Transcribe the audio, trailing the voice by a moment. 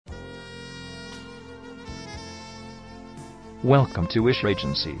Welcome to Isha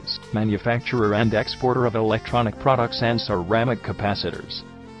Agencies, manufacturer and exporter of electronic products and ceramic capacitors.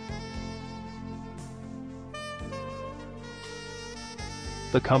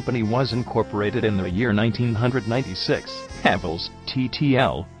 The company was incorporated in the year 1996. Havels,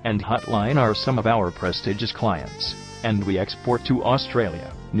 TTL, and Hotline are some of our prestigious clients, and we export to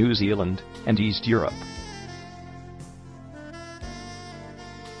Australia, New Zealand, and East Europe.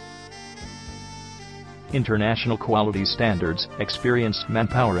 International quality standards, experienced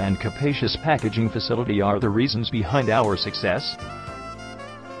manpower and capacious packaging facility are the reasons behind our success.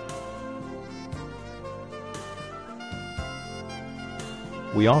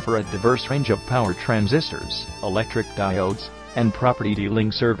 We offer a diverse range of power transistors, electric diodes, and property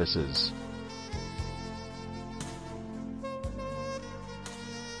dealing services.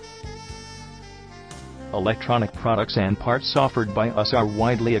 Electronic products and parts offered by us are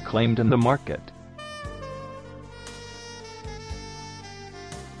widely acclaimed in the market.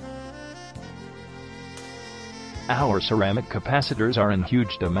 Our ceramic capacitors are in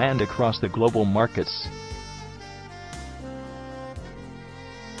huge demand across the global markets.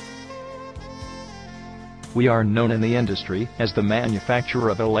 We are known in the industry as the manufacturer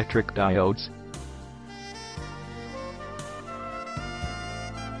of electric diodes.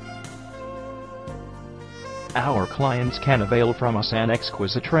 Our clients can avail from us an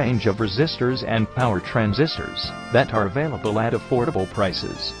exquisite range of resistors and power transistors that are available at affordable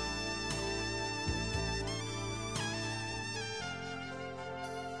prices.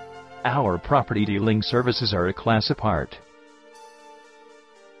 Our property dealing services are a class apart.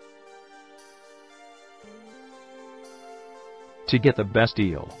 To get the best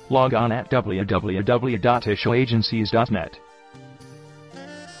deal, log on at www.ishaagencies.net.